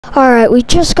Alright, we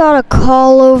just got a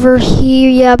call over here.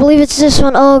 Yeah, I believe it's this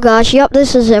one. Oh gosh, yep,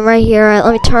 this is him right here. Alright,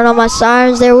 let me turn on my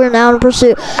sirens there. We're now in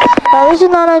pursuit. This is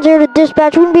 990 to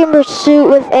dispatch. We're going to be in pursuit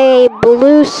with a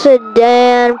blue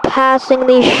sedan passing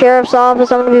the sheriff's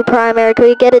office. I'm going to be primary. Can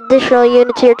we get additional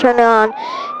units here? Turn it on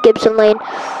Gibson Lane.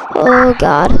 Oh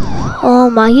god.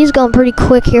 Oh my, he's going pretty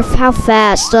quick here. How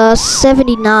fast?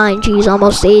 79. Geez,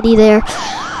 almost 80 there.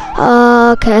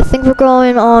 Okay, I think we're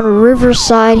going on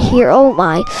Riverside here. Oh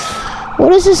my.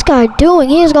 What is this guy doing?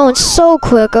 He is going so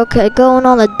quick. Okay, going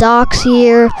on the docks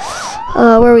here.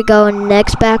 Where are we going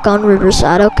next? Back on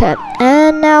Riverside. Okay.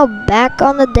 And now back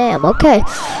on the dam. Okay.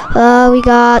 We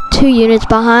got 2 units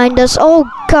behind us. Oh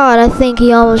god, I think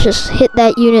he almost just hit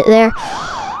that unit there.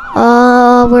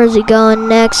 Where's he going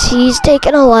next? He's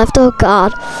taking a left. Oh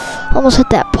god. Almost hit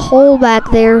that pole back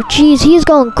there. Jeez, he's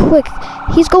going quick.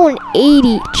 He's going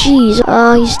 80.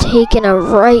 Jeez. He's taking a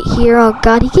right here. Oh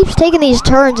god, he keeps taking these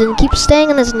turns and keeps staying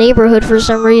in this neighborhood for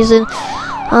some reason.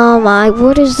 Oh my,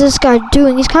 what is this guy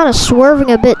doing? He's kind of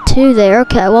swerving a bit too there.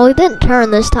 Okay, well he didn't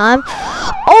turn this time.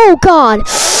 Oh god.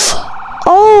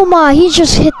 Oh my, he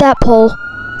just hit that pole.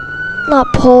 Not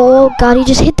pole. Oh god, he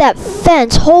just hit that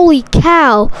fence. Holy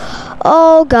cow.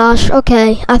 Oh gosh.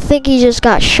 Okay, I think he just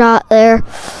got shot there.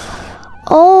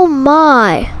 Oh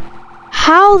my.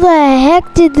 How the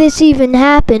heck did this even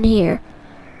happen here?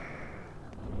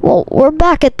 Well, we're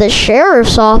back at the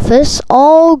sheriff's office.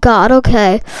 Oh god,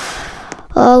 okay.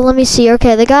 Let me see.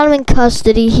 Okay, they got him in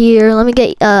custody here. Let me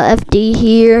get FD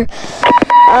here.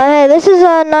 Hey, this is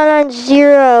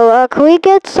 990. Can we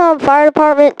get some fire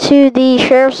department to the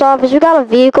sheriff's office? We got a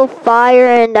vehicle fire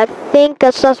and I think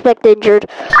a suspect injured.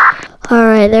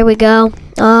 Alright, there we go.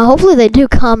 Hopefully they do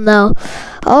come though.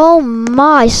 Oh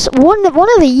my, one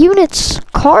of the units'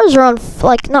 cars are on,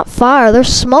 like, not fire, they're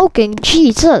smoking.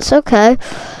 Jesus, okay.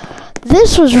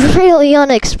 This was really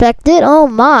unexpected. Oh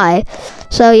my.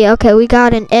 So yeah, okay, we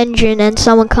got an engine and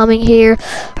someone coming here.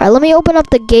 Alright, let me open up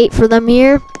the gate for them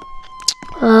here.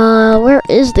 Where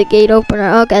is the gate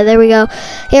opener? Okay, there we go.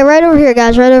 Yeah, right over here,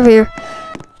 guys, right over here.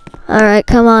 Alright,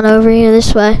 come on over here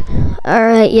this way.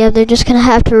 Alright, yeah, they're just gonna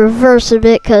have to reverse a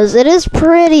bit because it is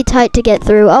pretty tight to get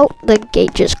through. Oh, the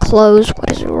gate just closed.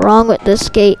 What is wrong with this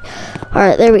gate?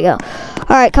 Alright, there we go.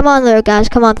 Alright, come on there, guys.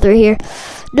 Come on through here.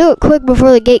 Do it quick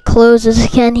before the gate closes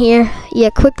again here. Yeah,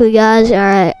 quickly, guys.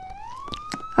 Alright.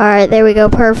 Alright, there we go.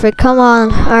 Perfect. Come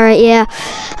on. Alright, yeah.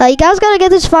 You guys gotta get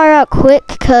this fire out quick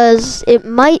because it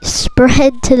might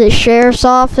spread to the sheriff's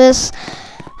office.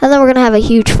 And then we're gonna have a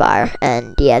huge fire.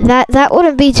 And yeah, that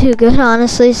wouldn't be too good,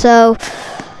 honestly. So,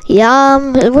 yeah,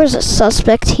 where's the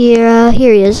suspect here?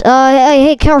 Here he is.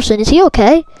 Hey, Carson, is he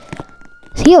okay?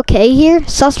 Is he okay here?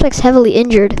 Suspect's heavily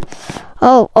injured.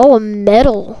 Oh, a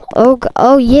medal.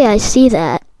 Oh, yeah, I see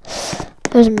that.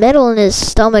 There's metal in his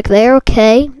stomach there.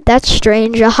 Okay, that's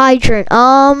strange. A hydrant.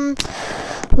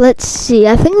 Let's see.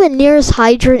 I think the nearest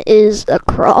hydrant is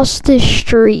across the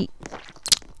street.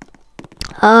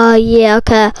 Yeah,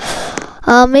 okay.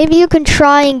 Maybe you can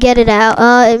try and get it out.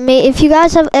 If you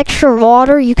guys have extra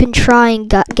water, you can try and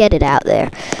get it out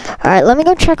there. Alright, let me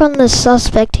go check on the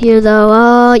suspect here,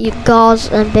 though. You gauze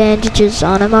and bandages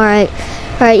on him. Alright,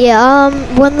 yeah,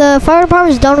 when the fire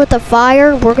department is done with the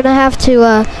fire, we're gonna have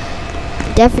to,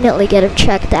 definitely get him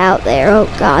checked out there. Oh,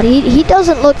 God, he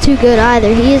doesn't look too good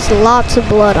either. He has lots of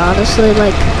blood, honestly,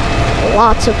 like,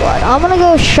 lots of blood. I'm gonna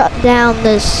go shut down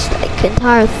this, like,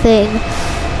 entire thing.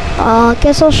 I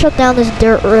guess I'll shut down this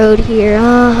dirt road here.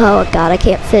 Oh god, I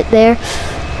can't fit there.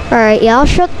 Alright, yeah, I'll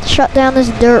shut down this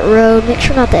dirt road. Make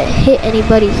sure not to hit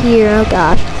anybody here. Oh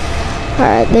gosh.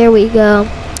 Alright, there we go.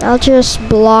 I'll just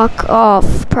block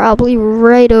off. Probably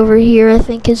right over here, I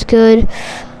think is good.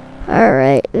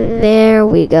 Alright, there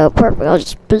we go. Perfect. I'll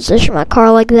just position my car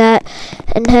like that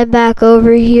and head back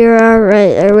over here.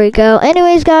 Alright, there we go.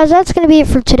 Anyways, guys, that's going to be it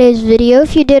for today's video.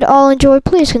 If you did all enjoy,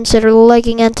 please consider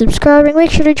liking and subscribing.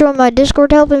 Make sure to join my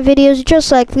Discord to help in videos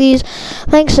just like these.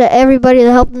 Thanks to everybody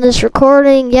that helped in this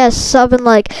recording. Yes, sub and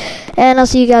like. And I'll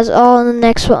see you guys all in the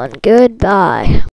next one. Goodbye.